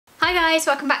Hi guys,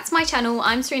 welcome back to my channel.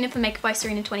 I'm Serena from Makeup by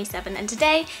Serena 27 and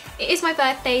today it is my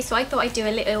birthday, so I thought I'd do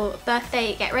a little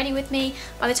birthday get ready with me.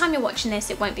 By the time you're watching this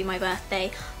it won't be my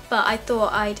birthday, but I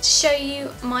thought I'd show you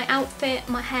my outfit,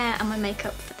 my hair and my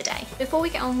makeup for the day. Before we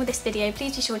get on with this video,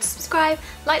 please be sure to subscribe,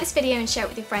 like this video and share it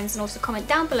with your friends, and also comment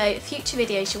down below future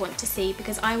videos you want to see,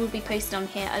 because I will be posting on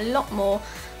here a lot more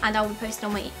and I will be posting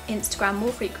on my Instagram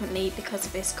more frequently because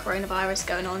of this coronavirus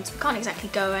going on, so we can't exactly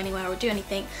go anywhere or do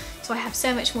anything, so I have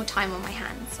so much more time on my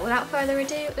hands. Without further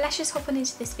ado, let's just hop on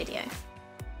into this video.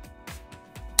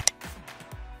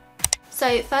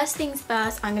 So first things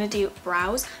first, I'm going to do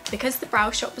brows. Because the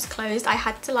brow shop was closed, I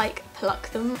had to like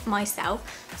pluck them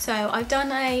myself. So I've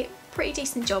done a pretty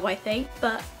decent job I think,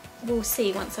 but we'll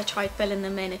see once I try filling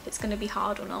them in if it's going to be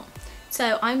hard or not.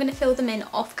 So I'm going to fill them in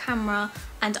off camera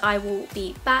and I will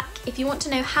be back. If you want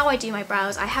to know how I do my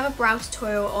brows, I have a brow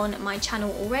tutorial on my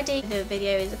channel already. The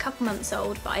video is a couple months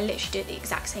old, but I literally do it the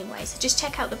exact same way. So just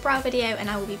check out the brow video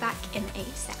and I will be back in a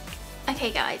sec.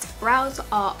 Okay guys, brows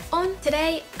are on.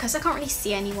 Today, because I can't really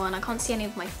see anyone, I can't see any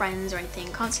of my friends or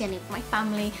anything, can't see any of my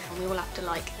family, and we all have to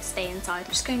like stay inside.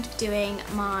 I'm just going to be doing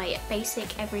my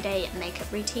basic everyday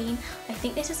makeup routine. I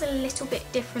think this is a little bit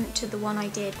different to the one I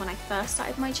did when I first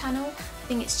started my channel. I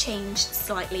think it's changed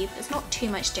slightly, but there's not too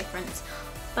much difference.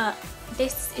 But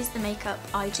this is the makeup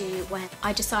I do when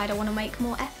I decide I want to make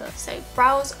more effort. So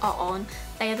brows are on.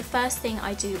 They are the first thing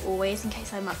I do always in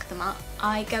case I muck them up.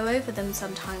 I go over them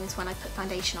sometimes when I put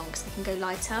foundation on because they can go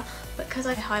lighter, but because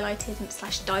I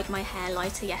highlighted / dyed my hair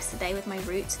lighter yesterday with my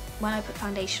roots, when I put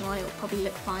foundation on it will probably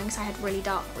look fine because I had really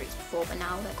dark roots before, but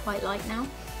now they're quite light now.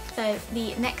 So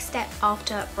the next step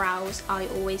after brows, I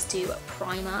always do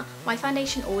primer. My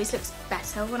foundation always looks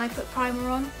better when I put primer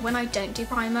on. When I don't do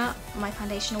primer, my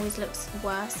foundation always looks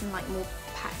worse and like more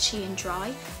patchy and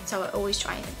dry. So I always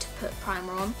try to put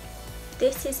primer on.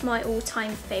 This is my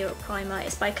all-time favourite primer.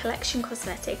 It's by Collection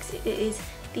Cosmetics. It is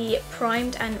the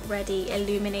Primed and Ready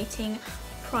Illuminating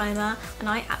Primer and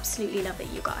I absolutely love it,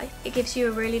 you guys. It gives you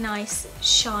a really nice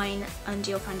shine under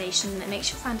your foundation and it makes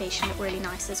your foundation look really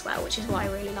nice as well, which is what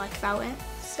I really like about it.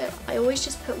 So I always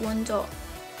just put one dot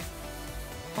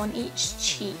on each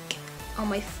cheek, on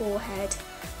my forehead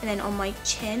and then on my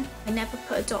chin. I never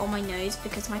put a dot on my nose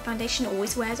because my foundation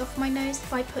always wears off my nose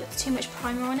if I put too much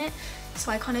primer on it. So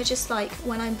I kind of just like,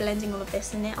 when I'm blending all of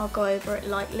this in it, I'll go over it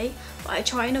lightly. But I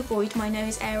try and avoid my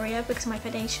nose area because my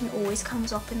foundation always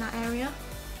comes off in that area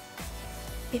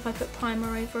if I put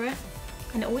primer over it,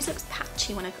 and it always looks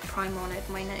patchy when I put primer on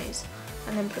over my nose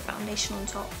and then put foundation on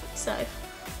top, so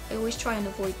I always try and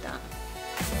avoid that.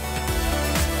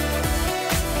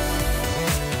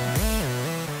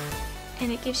 And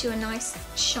it gives you a nice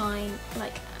shine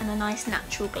and a nice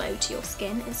natural glow to your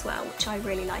skin as well, which I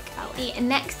really like about it. The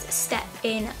next step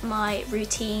in my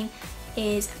routine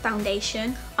is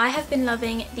foundation. I have been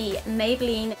loving the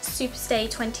Maybelline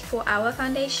Superstay 24 Hour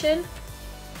Foundation.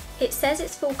 It says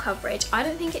it's full coverage. I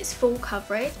don't think it's full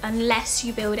coverage unless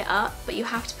you build it up, but you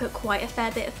have to put quite a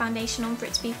fair bit of foundation on for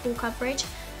it to be full coverage.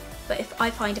 But I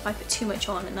find if I put too much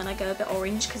on and then I go a bit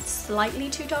orange because it's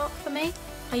slightly too dark for me,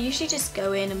 I usually just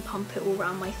go in and pump it all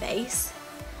around my face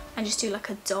and just do like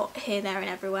a dot here, there and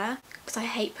everywhere, because I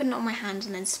hate putting it on my hand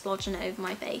and then splodging it over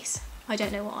my face. I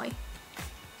don't know why.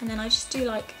 And then I just do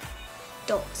like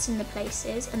dots in the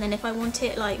places, and then if I want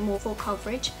it like more full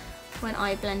coverage, when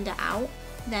I blend it out,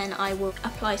 then I will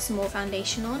apply some more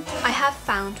foundation on. I have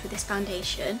found with this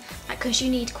foundation that because you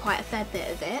need quite a fair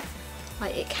bit of it,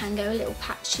 like it can go a little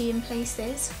patchy in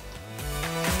places.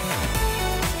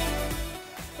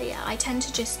 But yeah, I tend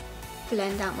to just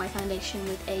blend out my foundation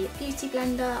with a beauty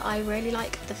blender. I really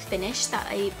like the finish that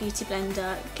a beauty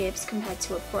blender gives compared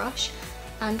to a brush,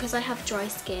 and because I have dry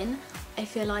skin, I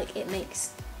feel like it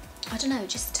makes, I don't know,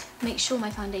 just make sure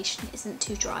my foundation isn't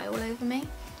too dry all over me,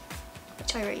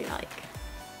 which I really like.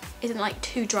 Isn't like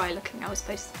too dry looking, I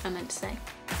meant to say.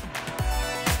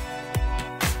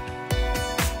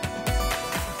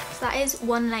 So that is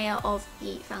one layer of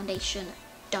the foundation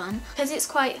done. Because it's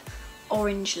quite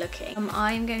orange looking,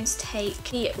 I'm going to take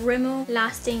the Rimmel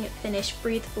Lasting Finish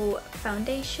Breathable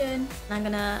Foundation and I'm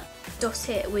gonna dot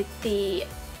it with the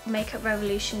Makeup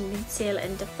Revolution Conceal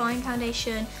and Define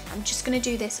Foundation. I'm just gonna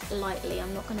do this lightly,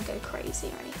 I'm not gonna go crazy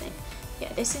or anything.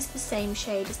 Yeah, this is the same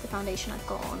shade as the foundation I've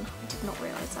got on. I did not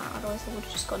realise that, otherwise I would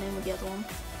have just gone in with the other one.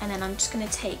 And then I'm just going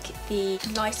to take the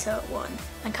lighter one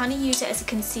and kind of use it as a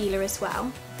concealer as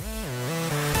well.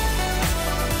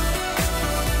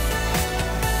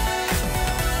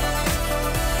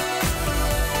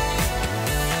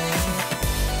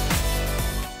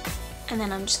 And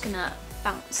then I'm just going to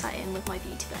bounce that in with my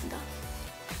beauty blender.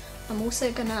 I'm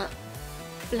also going to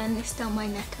blend this down my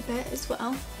neck a bit as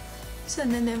well, so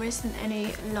then there isn't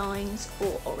any lines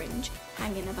or orange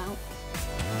hanging about.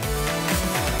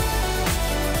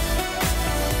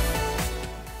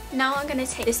 Now I'm going to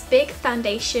take this big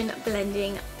foundation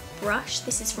blending brush,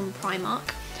 this is from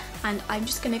Primark, and I'm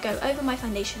just going to go over my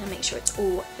foundation and make sure it's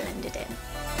all blended in.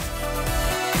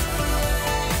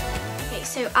 Okay,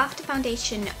 so after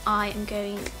foundation I am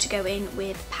going to go in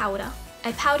with powder.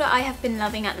 A powder I have been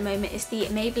loving at the moment is the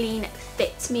Maybelline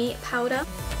Fit Me powder.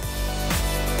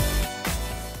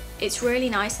 It's really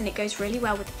nice and it goes really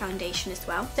well with the foundation as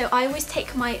well. So I always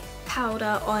take my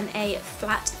powder on a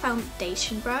flat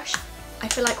foundation brush. I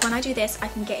feel like when I do this I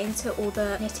can get into all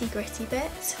the nitty gritty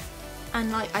bits,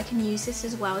 and like I can use this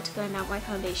as well to blend out my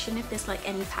foundation if there's like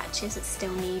any patches that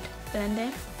still need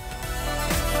blending.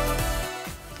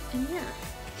 And yeah,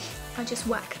 I just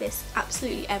whack this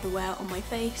absolutely everywhere on my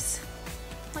face,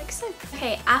 like so.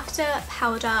 Okay, after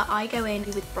powder I go in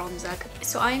with bronzer.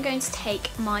 So I am going to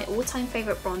take my all-time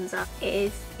favourite bronzer. It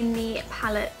is in the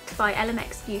palette by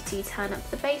LMX Beauty Turn Up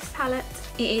the Base palette.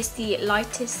 It is the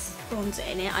lightest bronzer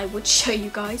in it. I would show you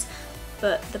guys,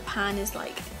 but the pan is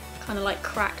like kind of like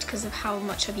cracked because of how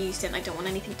much I've used it and I don't want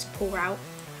anything to pour out.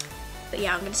 But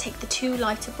yeah, I'm going to take the two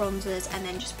lighter bronzers and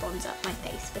then just bronze up my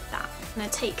face with that. I'm going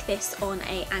to take this on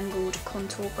a angled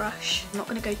contour brush. I'm not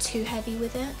going to go too heavy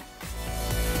with it.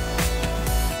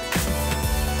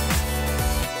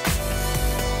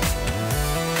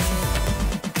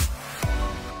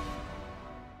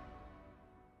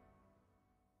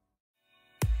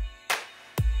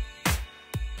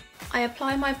 I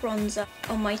apply my bronzer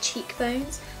on my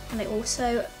cheekbones and I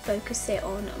also focus it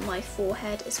on my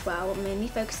forehead as well. I'm mainly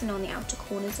focusing on the outer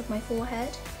corners of my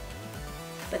forehead,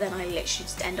 but then I literally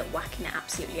just end up whacking it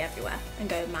absolutely everywhere and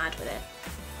go mad with it.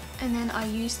 And then I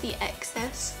use the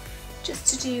excess just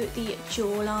to do the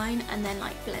jawline and then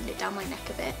like blend it down my neck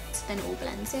a bit so then it all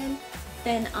blends in.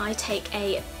 Then I take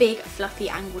a big fluffy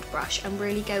angled brush and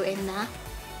really go in there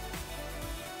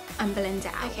and blend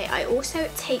it out. Okay, I also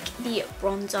take the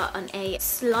bronzer on a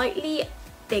slightly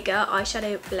bigger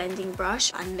eyeshadow blending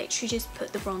brush and literally just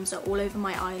put the bronzer all over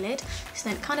my eyelid, so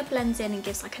then it kind of blends in and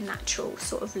gives like a natural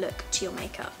sort of look to your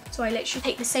makeup. So I literally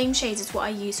take the same shades as what I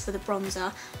use for the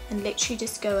bronzer and literally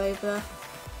just go over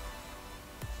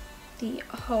the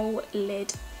whole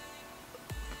lid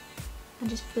and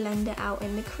just blend it out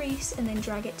in the crease and then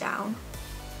drag it down.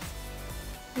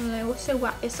 And I also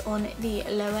whack this on the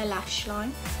lower lash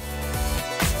line.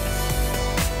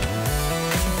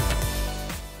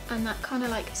 And that kind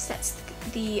of like sets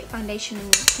the foundation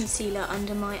and concealer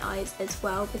under my eyes as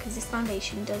well, because this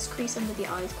foundation does crease under the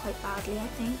eyes quite badly, I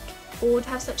think. Or to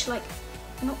have such like,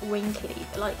 not wrinkly,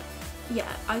 but like,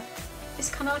 yeah, it's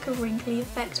kind of like a wrinkly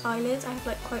effect eyelids. I have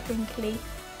like quite wrinkly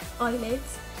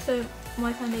eyelids, so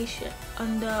my foundation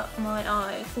under my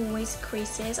eye always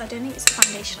creases. I don't think it's the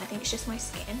foundation, I think it's just my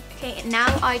skin. Okay,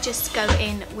 now I just go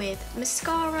in with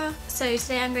mascara. So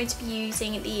today I'm going to be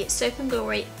using the Soap &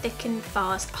 Glory Thick and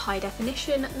Fast High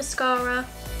Definition Mascara.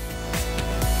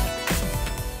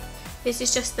 This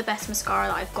is just the best mascara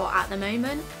that I've got at the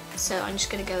moment, so I'm just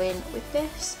going to go in with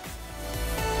this.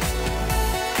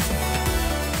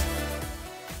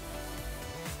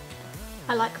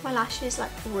 I like my lashes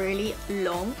like really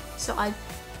long, so I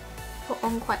put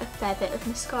on quite a fair bit of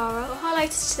mascara. For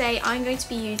highlighters today, I'm going to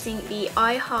be using the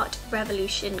I Heart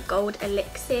Revolution Gold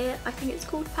Elixir, I think it's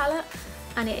called, palette,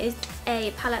 and it is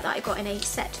a palette that I got in a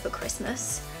set for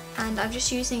Christmas, and I'm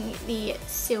just using the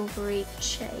silvery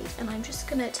shade, and I'm just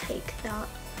gonna take that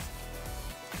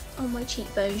on my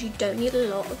cheekbones. You don't need a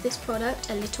lot of this product,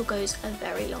 a little goes a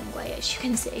very long way, as you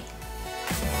can see.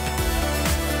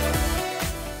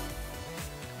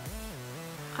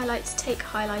 I like to take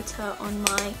highlighter on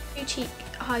my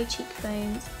high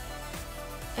cheekbones,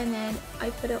 and then I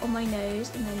put it on my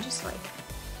nose and then just like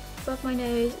above my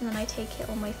nose, and then I take it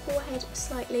on my forehead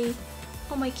slightly,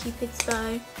 on my cupid's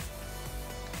bow,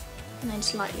 and then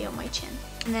just lightly on my chin.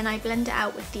 And then I blend it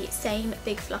out with the same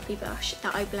big fluffy brush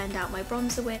that I blend out my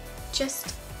bronzer with,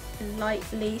 just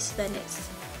lightly, so then it's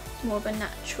more of a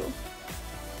natural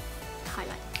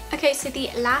highlight. Okay, so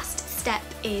the last step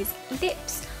is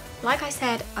lips. Like I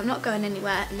said, I'm not going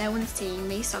anywhere, no one's seeing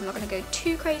me, so I'm not going to go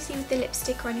too crazy with the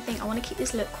lipstick or anything. I want to keep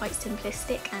this look quite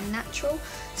simplistic and natural,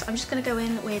 so I'm just going to go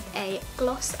in with a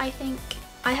gloss, I think.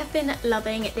 I have been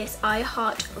loving this I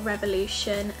Heart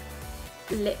Revolution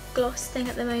lip gloss thing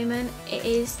at the moment. It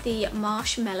is the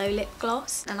Marshmallow lip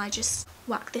gloss, and I just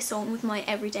whack this on with my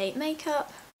everyday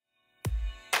makeup.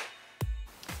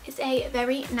 It's a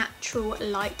very natural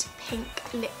light pink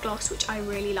lip gloss, which I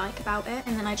really like about it,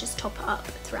 and then I just top it up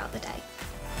throughout the day.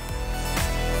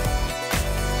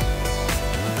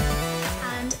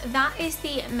 that is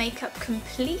the makeup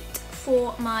complete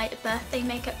for my birthday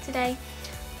makeup today.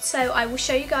 So I will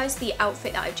show you guys the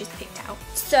outfit that I just picked out.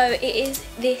 So it is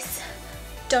this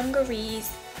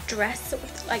dungarees dress, sort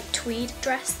of like tweed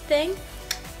dress thing.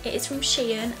 It is from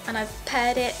Shein, and I've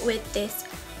paired it with this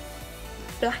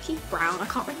blacky brown. I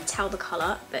can't really tell the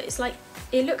colour, but it's like,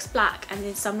 it looks black and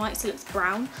in some lights it looks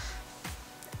brown.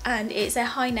 And it's a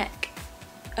high neck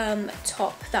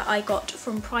top that I got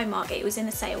from Primark. It was in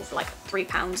a sale for like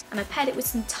 £3, and I paired it with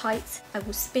some tights. I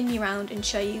will spin you around and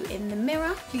show you in the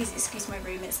mirror. Please excuse my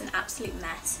room, it's an absolute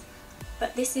mess.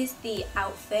 But this is the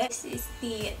outfit. This is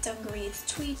the dungarees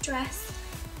tweed dress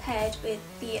paired with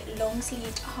the long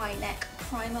sleeved high neck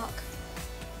Primark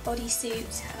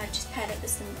bodysuit, and I've just paired it with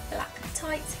some black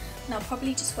tights, and I'll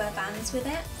probably just wear bands with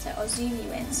it. So I'll zoom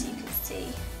you in so you can see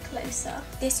closer.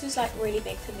 This was like really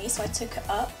big for me, so I took it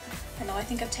up, and now I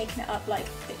think I've taken it up like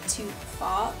a bit too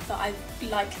far, but I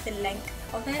like the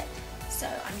length of it, so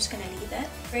I'm just gonna leave it.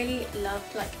 Really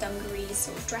loved like dungarees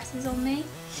sort of dresses on me,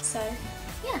 so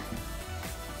yeah,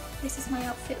 this is my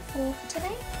outfit for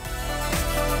today.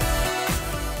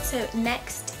 So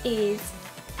next is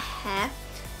hair.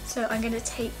 So I'm going to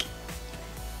take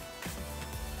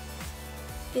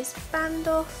this band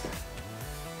off,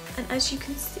 and as you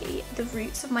can see, the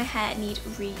roots of my hair need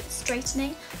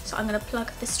re-straightening, so I'm going to plug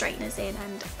the straighteners in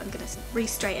and I'm going to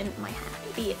re-straighten my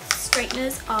hair. The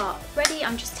straighteners are ready.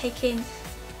 I'm just taking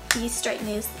these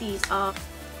straighteners. These are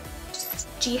just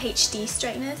GHD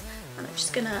straighteners, and I'm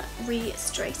just going to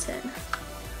re-straighten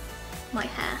my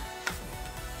hair.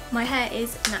 My hair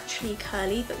is naturally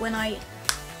curly, but when I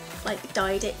like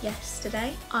dyed it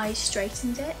yesterday, I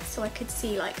straightened it so I could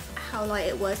see like how light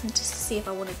it was and just to see if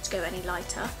I wanted to go any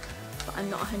lighter, but I'm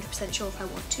not 100% sure if I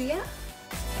want to yet.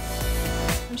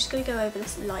 I'm just going to go over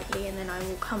this lightly and then I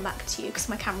will come back to you because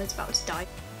my camera's about to die.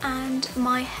 And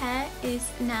my hair is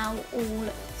now all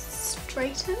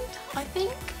straightened, I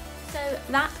think. So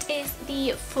that is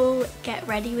the full get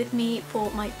ready with me for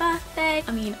my birthday.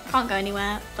 I mean, I can't go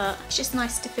anywhere, but it's just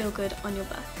nice to feel good on your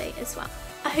birthday as well.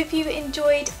 I hope you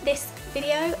enjoyed this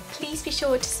video. Please be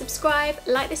sure to subscribe,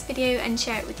 like this video and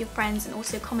share it with your friends, and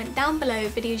also comment down below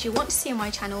videos you want to see on my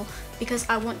channel, because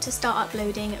I want to start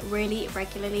uploading really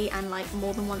regularly and like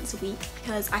more than once a week,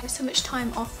 because I have so much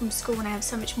time off from school and I have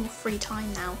so much more free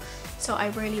time now. So I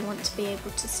really want to be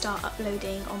able to start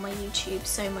uploading on my YouTube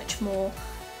so much more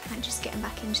and just getting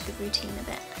back into the routine a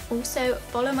bit. Also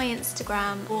follow my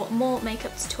Instagram for more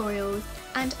makeup tutorials,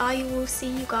 and I will see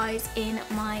you guys in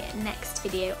my next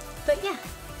video. But yeah,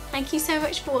 thank you so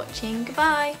much for watching.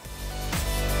 Goodbye!